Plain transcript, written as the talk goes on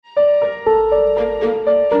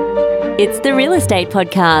It's the Real Estate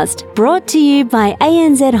Podcast, brought to you by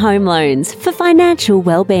ANZ Home Loans for financial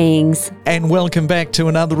well-beings. And welcome back to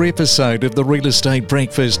another episode of the Real Estate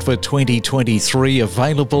Breakfast for 2023,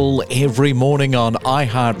 available every morning on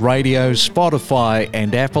iHeartRadio, Spotify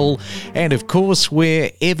and Apple, and of course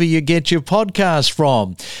wherever you get your podcast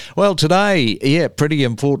from. Well, today, pretty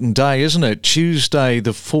important day, isn't it? Tuesday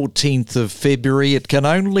the 14th of February. It can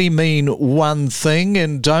only mean one thing,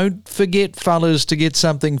 and don't forget, fellas, to get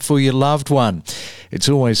something for your loved one. It's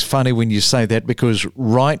always funny when you say that, because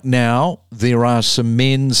right now there are some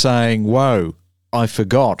men saying, "Whoa, I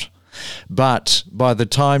forgot." But by the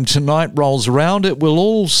time tonight rolls around, it will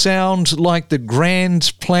all sound like the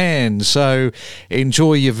grand plan. So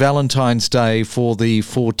enjoy your Valentine's Day for the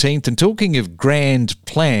 14th. And talking of grand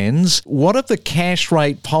plans, what are the cash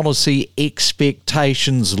rate policy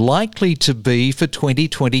expectations likely to be for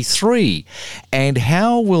 2023? And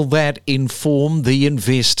how will that inform the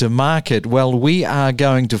investor market? Well, we are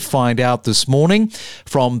going to find out this morning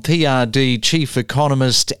from PRD Chief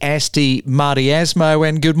Economist Asti Mariasmo.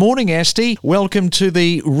 And good morning, Asti. Welcome to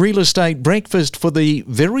the Real Estate Breakfast for the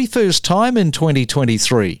very first time in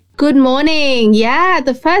 2023. Good morning. Yeah,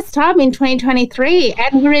 the first time in 2023,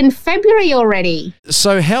 and we're in February already.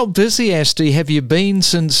 So how busy, Asti, have you been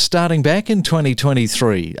since starting back in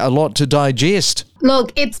 2023? A lot to digest.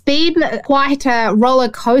 Look, it's been quite a roller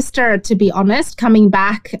coaster, to be honest, coming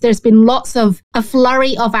back. There's been a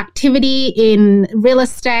flurry of activity in real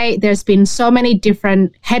estate. There's been so many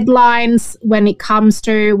different headlines when it comes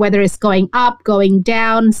to whether it's going up, going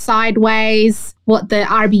down, sideways, what the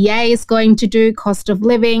RBA is going to do, cost of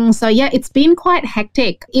living. So yeah, it's been quite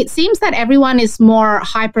hectic. It seems that everyone is more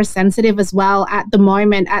hypersensitive as well at the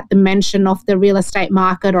moment at the mention of the real estate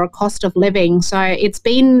market or cost of living. So it's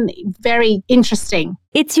been very interesting.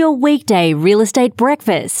 It's your weekday real estate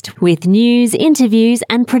breakfast with news, interviews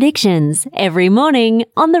and predictions every morning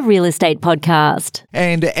on the Real Estate Podcast.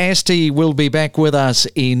 And Asti will be back with us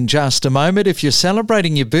in just a moment. If you're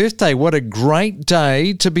celebrating your birthday, what a great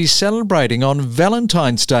day to be celebrating on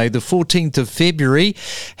Valentine's Day, the 14th of February.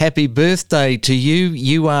 Happy birthday to you.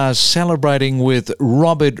 You are celebrating with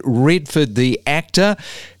Robert Redford, the actor.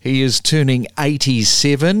 He is turning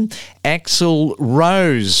 87. Axl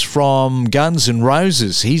Rose from Guns N'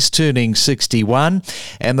 Roses, he's turning 61.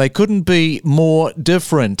 And they couldn't be more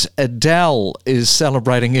different. Adele is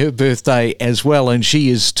celebrating her birthday as well, and she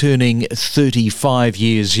is turning 35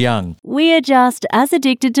 years young. We are just as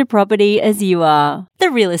addicted to property as you are. The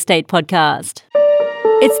Real Estate Podcast.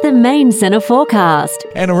 It's the main centre forecast.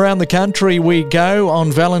 And around the country we go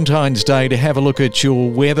on Valentine's Day to have a look at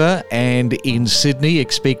your weather. And in Sydney,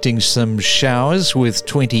 expecting some showers with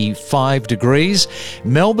 25 degrees.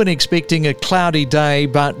 Melbourne expecting a cloudy day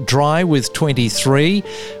but dry with 23.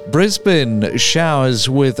 Brisbane, showers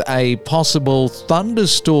with a possible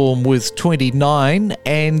thunderstorm with 29.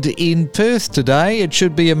 And in Perth today, it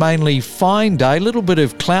should be a mainly fine day. A little bit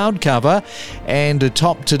of cloud cover and a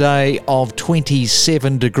top today of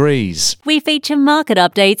 27 degrees. We feature market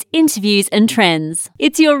updates, interviews and trends.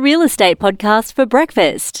 It's your real estate podcast for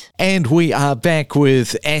breakfast. And we are back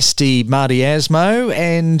with Asti Mariasmo.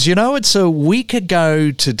 And you know, it's a week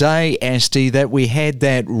ago today, Asti, that we had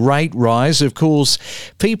that rate rise. Of course,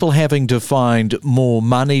 people having to find more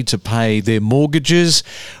money to pay their mortgages.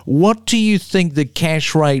 What do you think the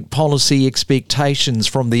cash rate policy expectations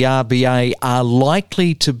from the RBA are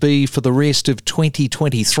likely to be for the rest of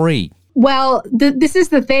 2023? Well, this is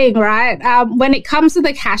the thing, right? When it comes to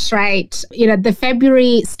the cash rate, the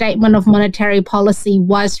February Statement of Monetary Policy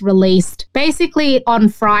was released basically on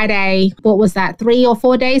Friday. What was that, 3 or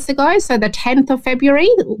 4 days ago? So the 10th of February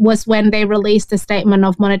was when they released the Statement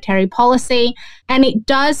of Monetary Policy. And it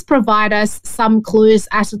does provide us some clues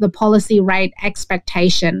as to the policy rate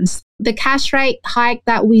expectations. The cash rate hike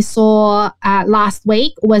that we saw last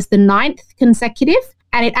week was the 9th consecutive.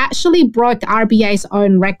 And it actually broke the RBA's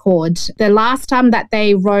own record. The last time that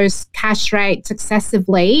they rose cash rate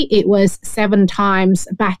successively, it was 7 times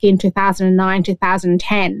back in 2009,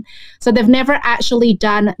 2010. So they've never actually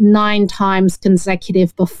done 9 times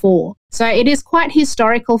consecutive before. So it is quite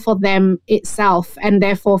historical for them itself and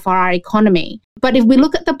therefore for our economy. But if we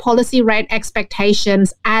look at the policy rate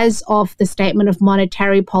expectations as of the Statement of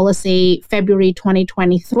Monetary Policy, February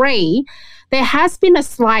 2023, there has been a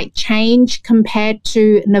slight change compared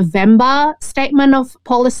to November Statement of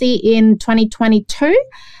Policy in 2022.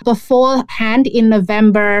 Beforehand, in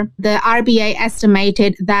November, the RBA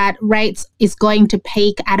estimated that rates is going to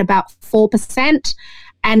peak at about 4%.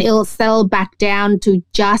 and it'll settle back down to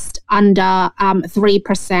just under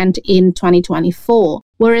 3% in 2024.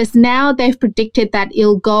 Whereas now they've predicted that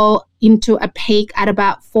it'll go into a peak at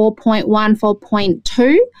about 4.1,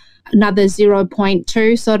 4.2, another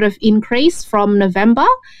 0.2 sort of increase from November,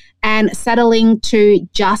 and settling to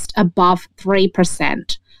just above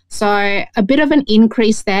 3%. So a bit of an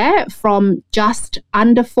increase there from just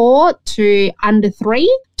under 4 to under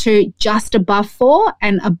 3 to just above 4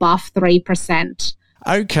 and above 3%.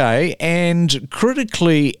 Okay, and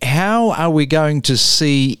critically, how are we going to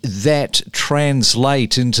see that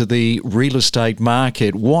translate into the real estate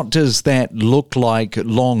market? What does that look like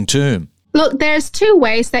long term? Look, there's two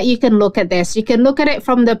ways that you can look at this. You can look at it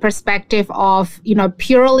from the perspective of,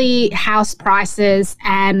 purely house prices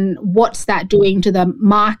and what's that doing to the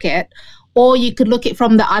market. Or you could look at it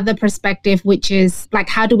from the other perspective, which is like,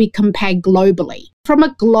 how do we compare globally? From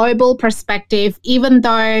a global perspective, even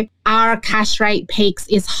though our cash rate peaks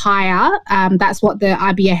is higher, that's what the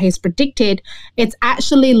RBA has predicted, it's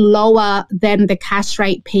actually lower than the cash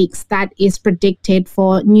rate peaks that is predicted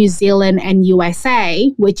for New Zealand and USA,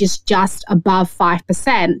 which is just above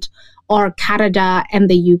 5%, or Canada and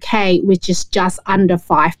the UK, which is just under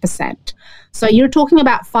 5%. So you're talking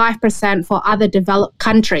about 5% for other developed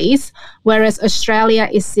countries, whereas Australia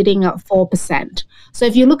is sitting at 4%. So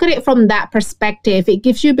if you look at it from that perspective, it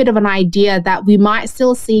gives you a bit of an idea that we might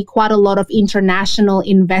still see quite a lot of international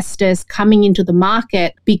investors coming into the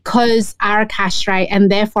market because our cash rate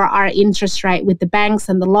and therefore our interest rate with the banks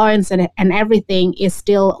and the loans and everything is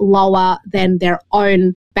still lower than their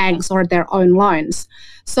own banks or their own loans.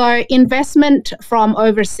 So investment from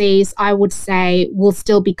overseas, I would say, will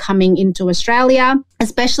still be coming into Australia,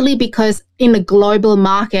 especially because in a global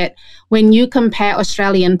market, when you compare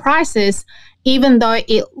Australian prices, even though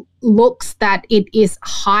it looks that it is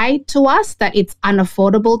high to us, that it's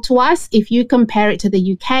unaffordable to us, if you compare it to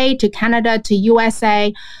the UK, to Canada, to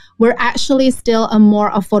USA, we're actually still a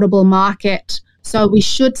more affordable market. So we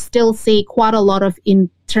should still see quite a lot of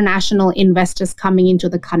international investors coming into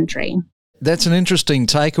the country. That's an interesting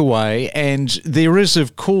takeaway, and there is,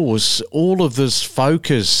 of course, all of this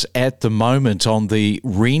focus at the moment on the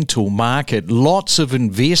rental market. Lots of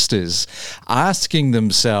investors asking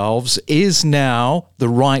themselves, is now the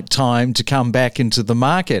right time to come back into the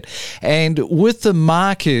market? And with the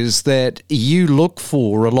markers that you look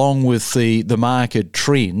for along with the market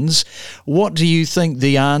trends, what do you think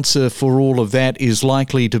the answer for all of that is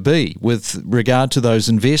likely to be with regard to those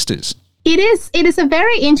investors? It is a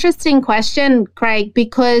very interesting question, Craig,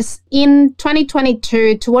 because in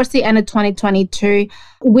 2022, towards the end of 2022,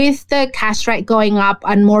 with the cash rate going up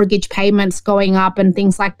and mortgage payments going up and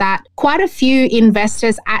things like that, quite a few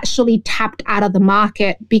investors actually tapped out of the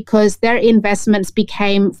market because their investments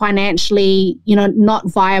became financially, not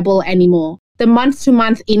viable anymore. The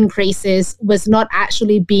month-to-month increases was not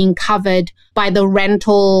actually being covered by the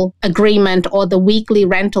rental agreement or the weekly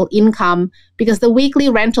rental income, because the weekly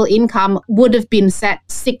rental income would have been set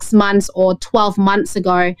 6 months or 12 months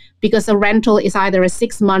ago, because a rental is either a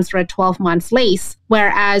 6 months or a 12 months lease,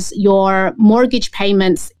 whereas your mortgage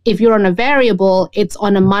payments, if you're on a variable, it's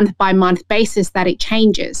on a month-by-month basis that it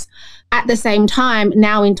changes. At the same time,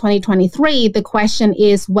 now in 2023, the question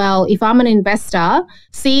is, well, if I'm an investor,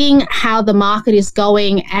 seeing how the market is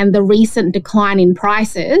going and the recent decline in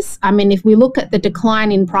prices, if we look at the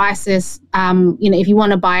decline in prices, if you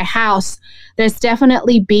want to buy a house, there's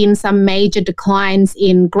definitely been some major declines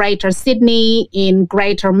in Greater Sydney, in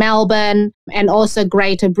Greater Melbourne, and also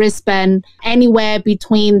Greater Brisbane. Anywhere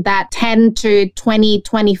between that 10 to 20,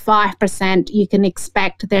 25%, you can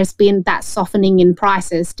expect there's been that softening in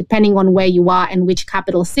prices, depending on where you are and which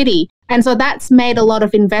capital city. And so that's made a lot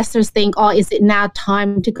of investors think, is it now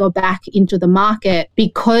time to go back into the market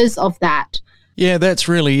because of that? Yeah, that's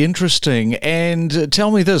really interesting. And tell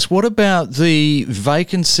me this, what about the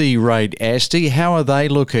vacancy rate, Asti? How are they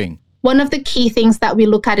looking? One of the key things that we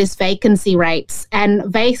look at is vacancy rates. And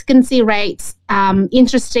vacancy rates,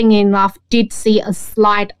 interestingly enough, did see a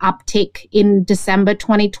slight uptick in December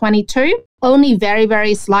 2022. Only very,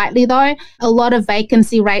 very slightly though. A lot of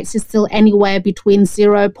vacancy rates is still anywhere between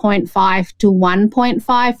 0.5 to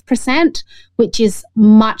 1.5%, which is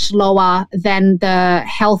much lower than the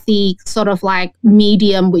healthy sort of like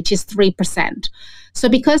medium, which is 3%. So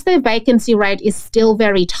because the vacancy rate is still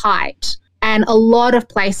very tight, and a lot of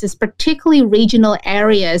places, particularly regional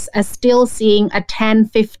areas, are still seeing a 10,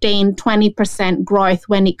 15, 20% growth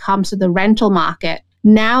when it comes to the rental market.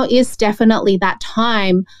 Now is definitely that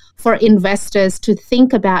time for investors to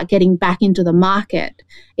think about getting back into the market.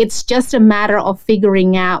 It's just a matter of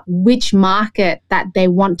figuring out which market that they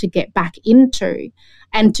want to get back into,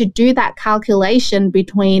 and to do that calculation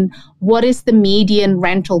between what is the median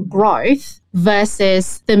rental growth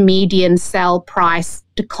versus the median sell price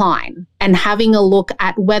decline, and having a look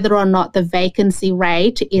at whether or not the vacancy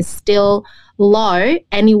rate is still low,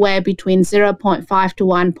 anywhere between 0.5 to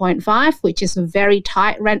 1.5, which is a very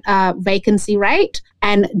tight vacancy rate,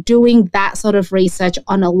 and doing that sort of research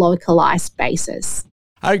on a localized basis.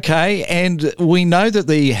 Okay, and we know that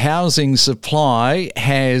the housing supply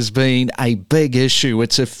has been a big issue.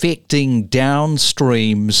 It's affecting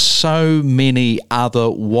downstream so many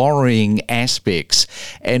other worrying aspects,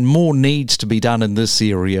 and more needs to be done in this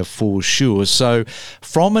area for sure. So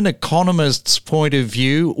from an economist's point of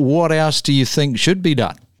view, what else do you think should be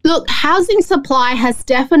done? Look, housing supply has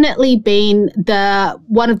definitely been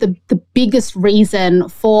one of the biggest reason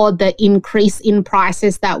for the increase in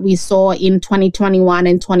prices that we saw in 2021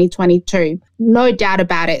 and 2022. No doubt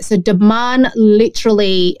about it. So demand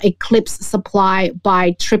literally eclipsed supply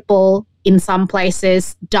by triple in some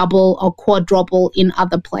places, double or quadruple in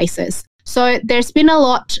other places. So there's been a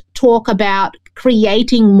lot talk about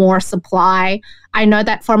creating more supply. I know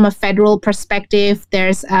that from a federal perspective,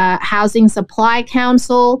 there's a Housing Supply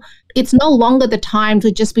Council. It's no longer the time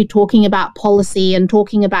to just be talking about policy and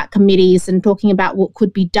talking about committees and talking about what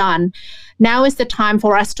could be done. Now is the time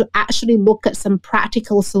for us to actually look at some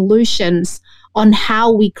practical solutions on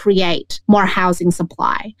how we create more housing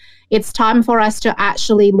supply. It's time for us to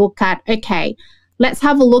actually look at, okay, let's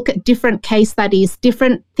have a look at different case studies,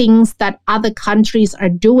 different things that other countries are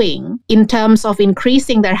doing in terms of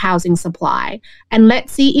increasing their housing supply. And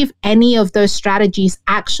let's see if any of those strategies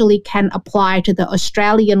actually can apply to the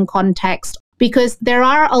Australian context, because there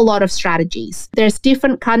are a lot of strategies. There's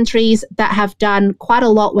different countries that have done quite a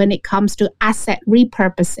lot when it comes to asset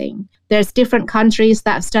repurposing. There's different countries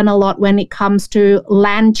that's done a lot when it comes to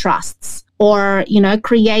land trusts, or,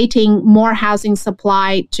 creating more housing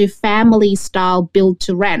supply to family style build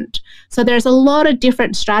to rent. So there's a lot of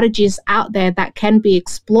different strategies out there that can be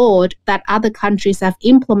explored that other countries have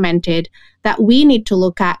implemented that we need to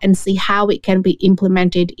look at and see how it can be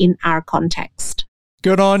implemented in our context.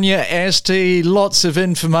 Good on you, Asti. Lots of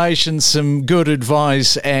information, some good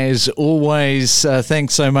advice as always.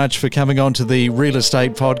 Thanks so much for coming on to the Real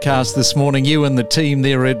Estate Podcast this morning. You and the team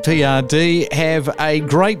there at PRD have a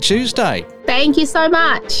great Tuesday. Thank you so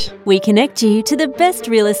much. We connect you to the best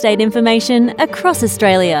real estate information across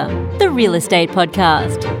Australia. The Real Estate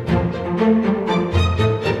Podcast.